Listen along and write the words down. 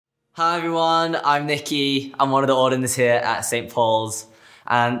Hi everyone, I'm Nicky. I'm one of the ordiners here at St. Paul's.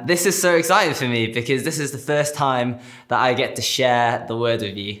 And this is so exciting for me because this is the first time that I get to share the word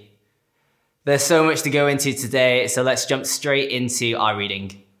with you. There's so much to go into today, so let's jump straight into our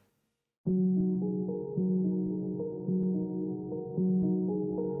reading.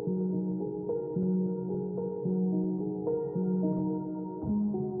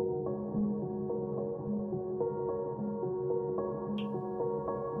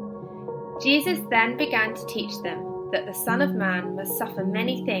 Jesus then began to teach them that the Son of Man must suffer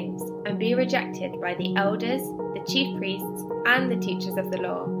many things and be rejected by the elders, the chief priests, and the teachers of the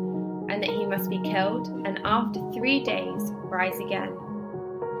law, and that he must be killed and after 3 days rise again.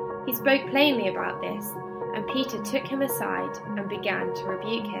 He spoke plainly about this, and Peter took him aside and began to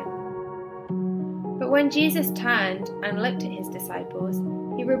rebuke him. But when Jesus turned and looked at his disciples,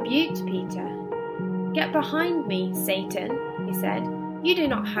 he rebuked Peter. "Get behind me, Satan," he said. "You do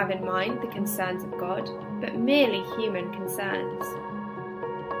not have in mind the concerns of God, but merely human concerns."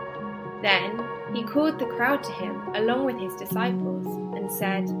 Then he called the crowd to him along with his disciples and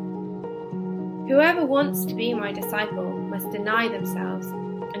said, "Whoever wants to be my disciple must deny themselves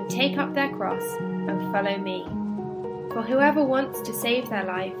and take up their cross and follow me. For whoever wants to save their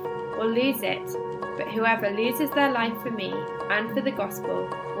life will lose it, but whoever loses their life for me and for the gospel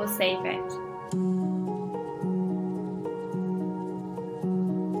will save it."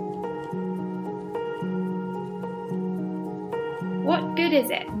 What good is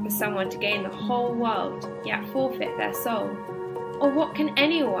it for someone to gain the whole world, yet forfeit their soul? Or what can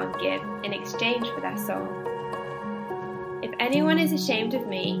anyone give in exchange for their soul? If anyone is ashamed of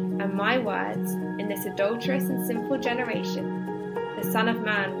me and my words in this adulterous and sinful generation, the Son of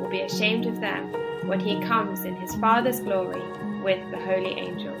Man will be ashamed of them when he comes in his Father's glory with the holy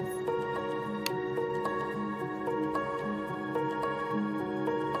angels.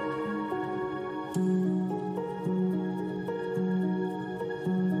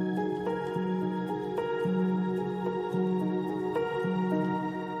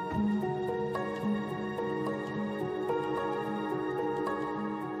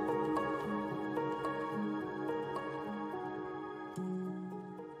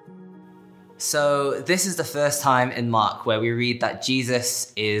 So this is the first time in Mark where we read that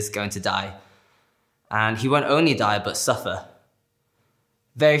Jesus is going to die. And he won't only die, but suffer.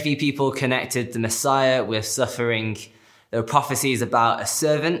 Very few people connected the Messiah with suffering. There were prophecies about a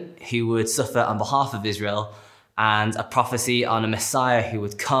servant who would suffer on behalf of Israel and a prophecy on a Messiah who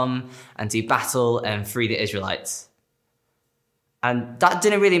would come and do battle and free the Israelites. And that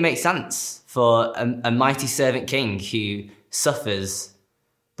didn't really make sense for a mighty servant king who suffers.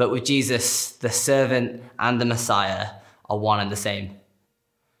 But with Jesus, the servant and the Messiah are one and the same.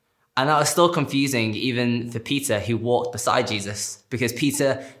 And that was still confusing even for Peter, who walked beside Jesus, because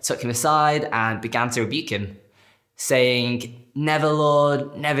Peter took him aside and began to rebuke him, saying, "Never,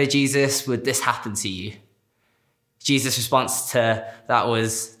 Lord, never, Jesus, would this happen to you." Jesus' response to that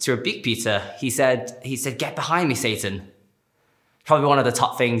was to rebuke Peter. He said, "Get behind me, Satan." Probably one of the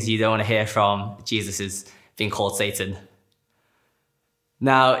top things you don't want to hear from Jesus is being called Satan.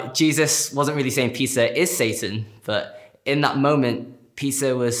 Now, Jesus wasn't really saying Peter is Satan, but in that moment,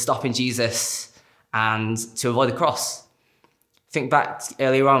 Peter was stopping Jesus and to avoid the cross. Think back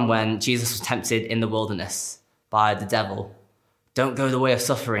earlier on when Jesus was tempted in the wilderness by the devil. Don't go the way of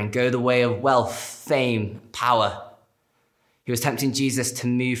suffering, go the way of wealth, fame, power. He was tempting Jesus to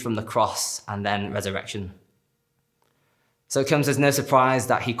move from the cross and then resurrection. So it comes as no surprise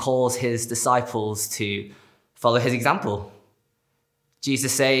that he calls his disciples to follow his example.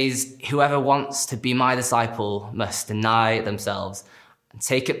 Jesus says, "Whoever wants to be my disciple must deny themselves and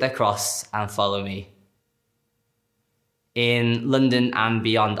take up their cross and follow me." In London and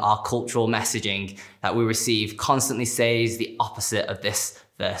beyond, our cultural messaging that we receive constantly says the opposite of this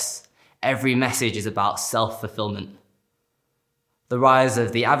verse. Every message is about self-fulfillment. The rise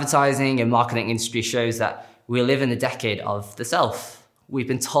of the advertising and marketing industry shows that we live in a decade of the self. We've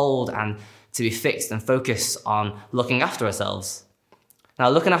been told and to be fixed and focused on looking after ourselves. Now,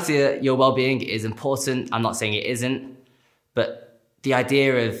 looking after your well-being is important. I'm not saying it isn't, but the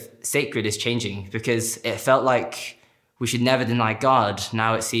idea of sacred is changing because it felt like we should never deny God.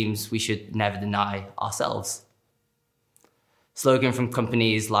 Now it seems we should never deny ourselves. Slogan from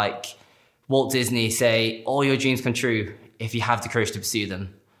companies like Walt Disney say, "All your dreams come true if you have the courage to pursue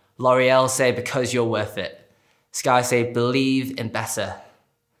them." L'Oreal say, "Because you're worth it." Sky say, "Believe in better."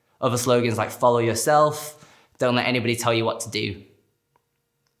 Other slogans like "Follow yourself," "Don't let anybody tell you what to do."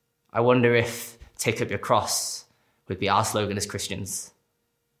 I wonder if "Take up your cross" would be our slogan as Christians.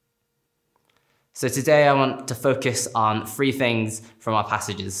 So today I want to focus on 3 things from our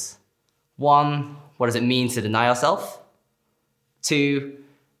passages. 1, what does it mean to deny ourselves? 2,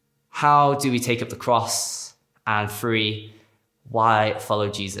 how do we take up the cross? And 3, why follow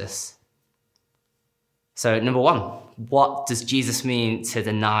Jesus? So number 1, what does Jesus mean to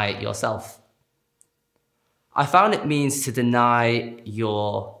deny yourself? I found it means to deny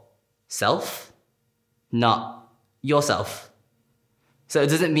yourself, not yourself. So it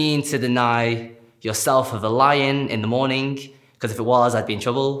doesn't mean to deny yourself of a lion in the morning, because if it was, I'd be in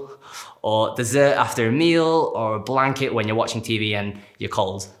trouble, or dessert after a meal, or a blanket when you're watching TV and you're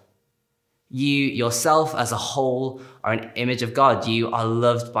cold. You yourself as a whole are an image of God. You are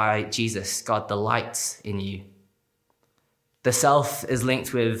loved by Jesus. God delights in you. The self is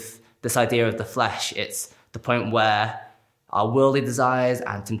linked with this idea of the flesh. It's the point where our worldly desires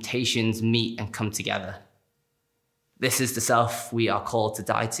and temptations meet and come together. This is the self we are called to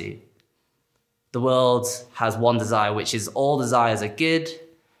die to. The world has one desire, which is all desires are good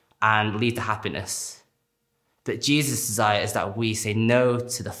and lead to happiness. But Jesus' desire is that we say no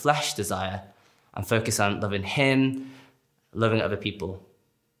to the flesh desire and focus on loving him, loving other people.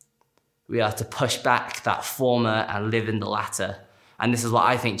 We are to push back that former and live in the latter. And this is what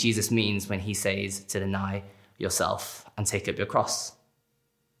I think Jesus means when he says to deny yourself and take up your cross.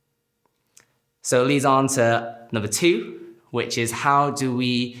 So it leads on to number 2, which is how do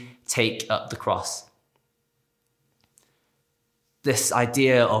we take up the cross? This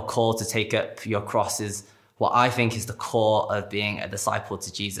idea or call to take up your cross is what I think is the core of being a disciple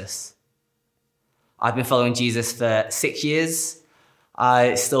to Jesus. I've been following Jesus for 6 years.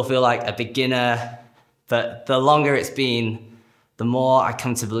 I still feel like a beginner, but the longer it's been, the more I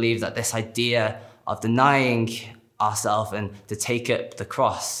come to believe that this idea of denying ourselves and to take up the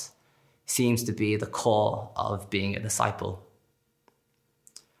cross seems to be the core of being a disciple.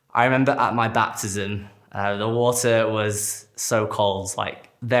 I remember at my baptism, the water was so cold, like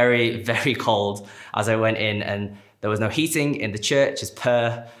very, very cold as I went in, and there was no heating in the church as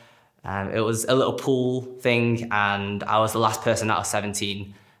per. It was a little pool thing, and I was the last person out of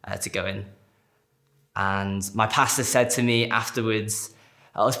 17 to go in. And my pastor said to me afterwards,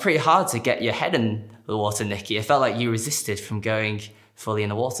 it was pretty hard to get your head in the water, Nicky. It felt like you resisted from going fully in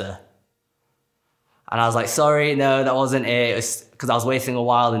the water. And I was like, sorry, no, that wasn't it. It was because I was waiting a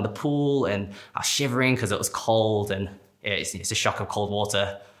while in the pool and I was shivering because it was cold, and it's a shock of cold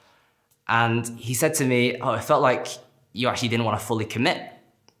water. And he said to me, oh, it felt like you actually didn't want to fully commit.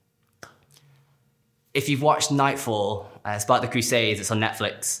 If you've watched Nightfall, it's about the Crusades, it's on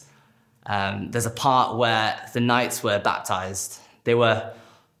Netflix. There's a part where the knights were baptized. They were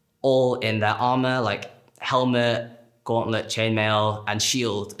all in their armor, like helmet, gauntlet, chainmail, and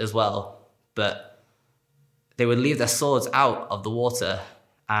shield as well. But they would leave their swords out of the water.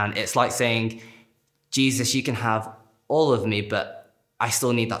 And it's like saying, Jesus, you can have all of me, but I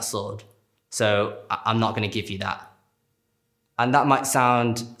still need that sword. So I'm not going to give you that. And that might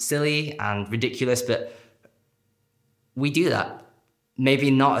sound silly and ridiculous, but we do that.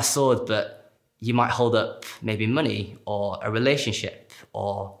 Maybe not a sword, but you might hold up maybe money or a relationship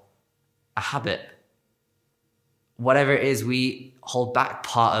or a habit. Whatever it is, we hold back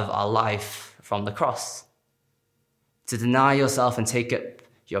part of our life from the cross. To deny yourself and take up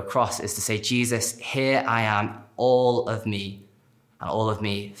your cross is to say, Jesus, here I am, all of me, and all of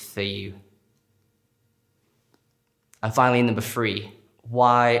me for you. And finally, number 3,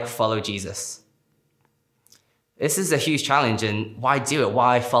 why follow Jesus? This is a huge challenge, and why do it?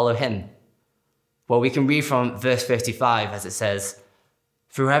 Why follow him? Well, we can read from verse 55 as it says,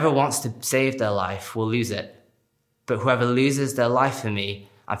 for whoever wants to save their life will lose it, but whoever loses their life for me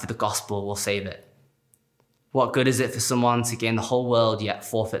and for the gospel will save it. What good is it for someone to gain the whole world yet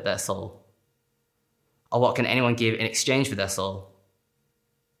forfeit their soul? Or what can anyone give in exchange for their soul?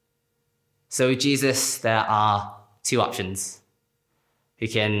 So with Jesus, there are 2 options. We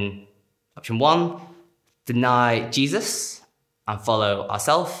can, option 1, deny Jesus and follow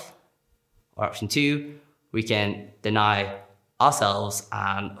ourselves. Or option 2, we can deny ourselves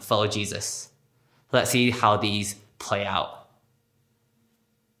and follow Jesus. Let's see how these play out.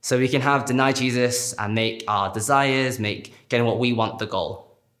 So we can have deny Jesus and make our desires, make getting what we want the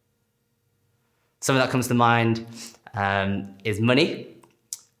goal. Something that comes to mind is money,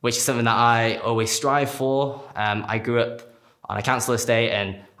 which is something that I always strive for. I grew up on a council estate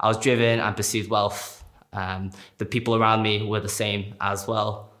and I was driven and pursued wealth. The people around me were the same as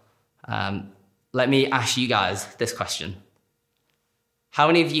well. Let me ask you guys this question. How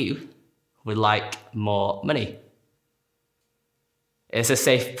many of you would like more money? It's a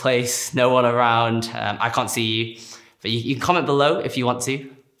safe place, no one around. I can't see you, but you can comment below if you want to.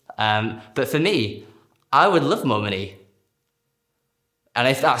 But for me, I would love more money. And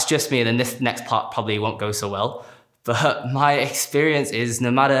if that's just me, then this next part probably won't go so well. But my experience is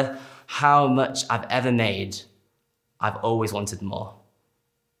no matter how much I've ever made, I've always wanted more.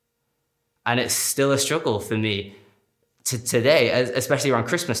 And it's still a struggle for me today, especially around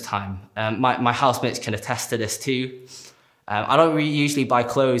Christmas time. My housemates can attest to this too. I don't usually buy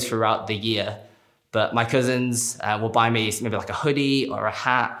clothes throughout the year, but my cousins will buy me maybe like a hoodie or a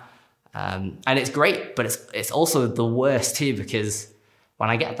hat. And it's great, but it's also the worst too, because when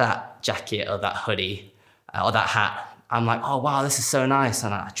I get that jacket or that hoodie or that hat, I'm like, oh wow, this is so nice.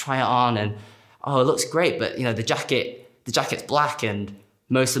 And I try it on and oh, it looks great. But the jacket's black and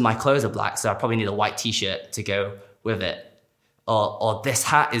most of my clothes are black, so I probably need a white t-shirt to go with it. Or this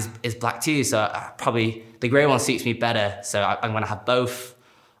hat is black too, so probably the grey one suits me better, so I'm gonna have both.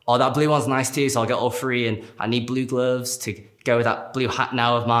 Or that blue one's nice too, so I'll get all three, and I need blue gloves to go with that blue hat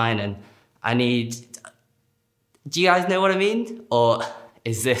now of mine, and do you guys know what I mean? Or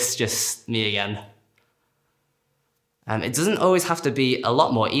is this just me again? It doesn't always have to be a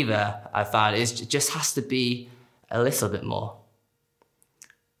lot more either, I found. It just has to be a little bit more.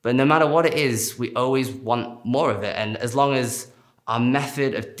 But no matter what it is, we always want more of it. And as long as our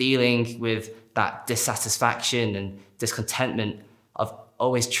method of dealing with that dissatisfaction and discontentment of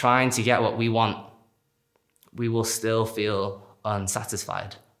always trying to get what we want, we will still feel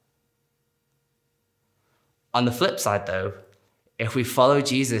unsatisfied. On the flip side though, if we follow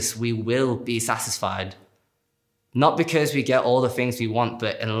Jesus, we will be satisfied. Not because we get all the things we want,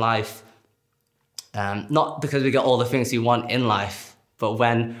 but in life, not because we get all the things we want in life, but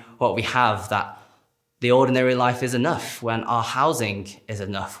when what we have, that the ordinary life is enough, when our housing is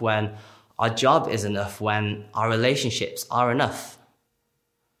enough, when our job is enough, when our relationships are enough.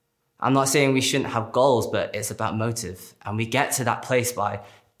 I'm not saying we shouldn't have goals, but it's about motive. And we get to that place by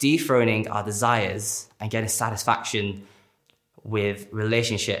dethroning our desires and getting satisfaction with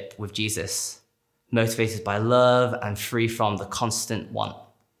relationship with Jesus, motivated by love and free from the constant want.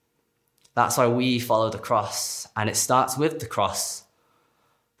 That's why we follow the cross, and it starts with the cross.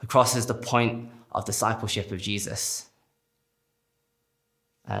 The cross is the point of discipleship of Jesus.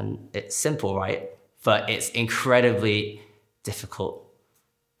 And it's simple, right? But it's incredibly difficult.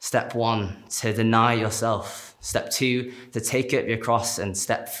 Step 1, to deny yourself. Step 2, to take up your cross. And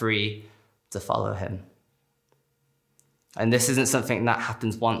step 3, to follow him. And this isn't something that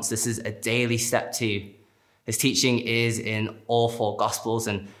happens once. This is a daily step 2. His teaching is in all 4 Gospels.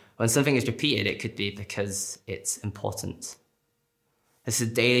 And when something is repeated, it could be because it's important. This is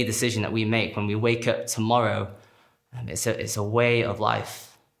a daily decision that we make when we wake up tomorrow. It's a way of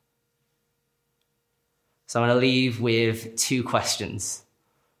life. So I'm going to leave with 2 questions.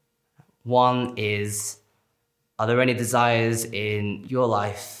 One is, are there any desires in your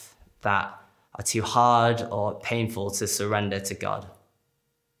life that are too hard or painful to surrender to God?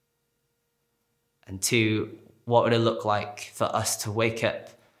 And 2, what would it look like for us to wake up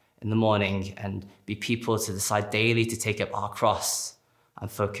in the morning and be people to decide daily to take up our cross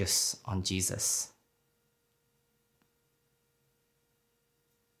and focus on Jesus?